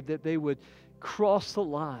today that they would cross the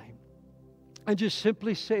line and just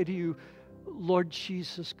simply say to you, Lord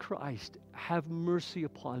Jesus Christ, have mercy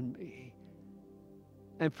upon me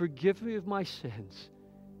and forgive me of my sins.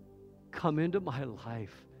 Come into my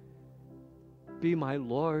life. Be my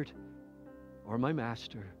Lord or my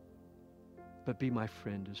master, but be my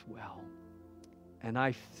friend as well. And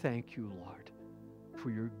I thank you, Lord,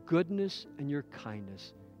 for your goodness and your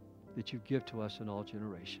kindness that you give to us in all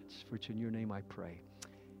generations. For it's in your name I pray.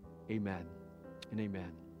 Amen and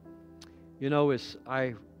amen. You know, as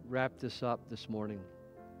I wrap this up this morning,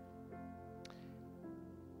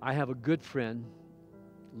 I have a good friend,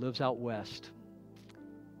 lives out west.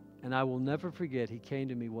 And I will never forget, he came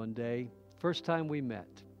to me one day, first time we met.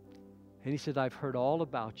 And he said, I've heard all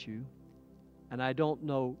about you, and I don't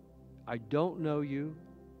know you.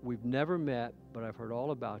 We've never met, but I've heard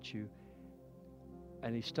all about you.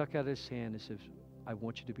 And he stuck out his hand and says, I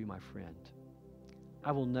want you to be my friend.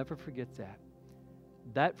 I will never forget that.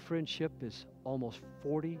 That friendship is almost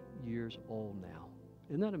 40 years old now.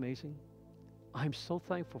 Isn't that amazing? I'm so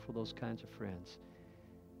thankful for those kinds of friends.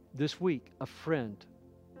 This week, a friend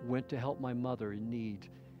went to help my mother in need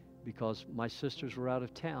because my sisters were out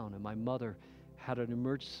of town and my mother had an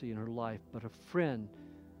emergency in her life. But a friend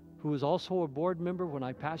who was also a board member when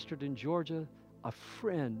I pastored in Georgia, a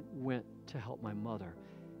friend went to help my mother.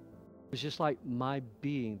 It was just like my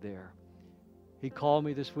being there. He called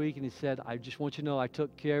me this week and he said, I just want you to know I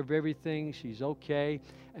took care of everything. She's okay.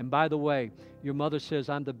 And by the way, your mother says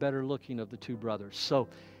I'm the better looking of the two brothers. So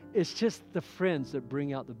it's just the friends that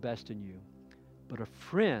bring out the best in you. But a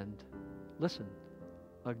friend, listen,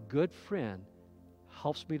 a good friend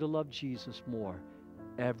helps me to love Jesus more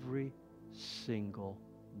every single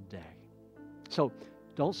day. So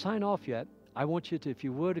don't sign off yet. I want you to, if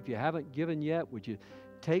you haven't given yet, would you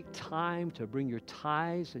take time to bring your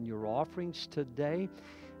tithes and your offerings today?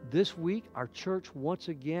 This week, our church once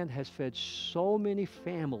again has fed so many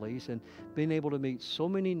families and been able to meet so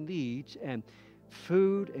many needs, and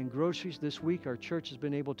food and groceries. This week, our church has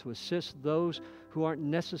been able to assist those who aren't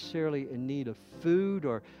necessarily in need of food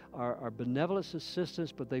or benevolence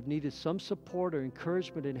assistance, but they've needed some support or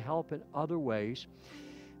encouragement and help in other ways.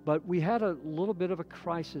 But we had a little bit of a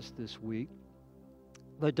crisis this week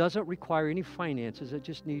that doesn't require any finances. It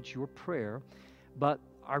just needs your prayer. But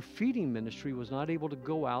our feeding ministry was not able to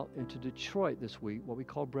go out into Detroit this week, what we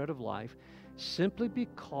call Bread of Life, simply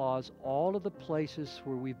because all of the places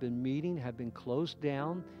where we've been meeting have been closed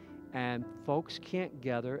down and folks can't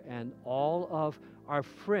gather, and all of our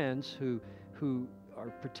friends who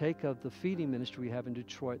partake of the feeding ministry we have in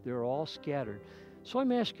Detroit, they're all scattered. So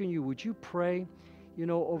I'm asking you, would you pray? You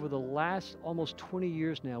know, over the last almost 20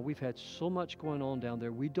 years now, we've had so much going on down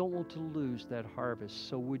there. We don't want to lose that harvest.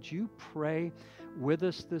 So would you pray with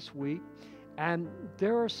us this week? And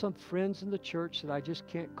there are some friends in the church that I just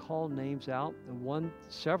can't call names out. And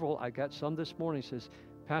I got some this morning, says,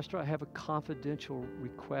 Pastor, I have a confidential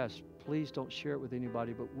request. Please don't share it with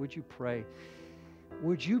anybody, but would you pray?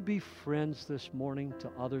 Would you be friends this morning to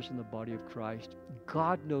others in the body of Christ?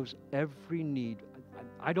 God knows every need.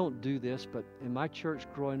 I don't do this, but in my church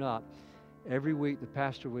growing up, every week the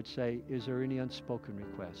pastor would say, is there any unspoken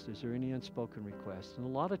request? Is there any unspoken request? And a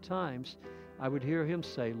lot of times I would hear him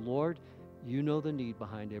say, Lord, you know the need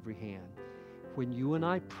behind every hand. When you and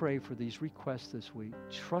I pray for these requests this week,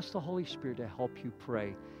 trust the Holy Spirit to help you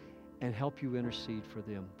pray and help you intercede for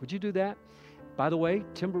them. Would you do that? By the way,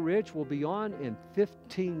 Timber Ridge will be on in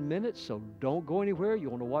 15 minutes, so don't go anywhere. You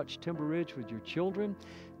want to watch Timber Ridge with your children.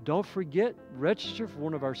 Don't forget, register for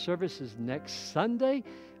one of our services next Sunday.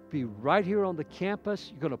 Be right here on the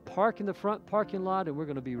campus. You're going to park in the front parking lot, and we're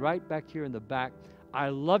going to be right back here in the back. I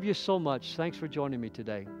love you so much. Thanks for joining me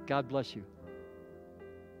today. God bless you.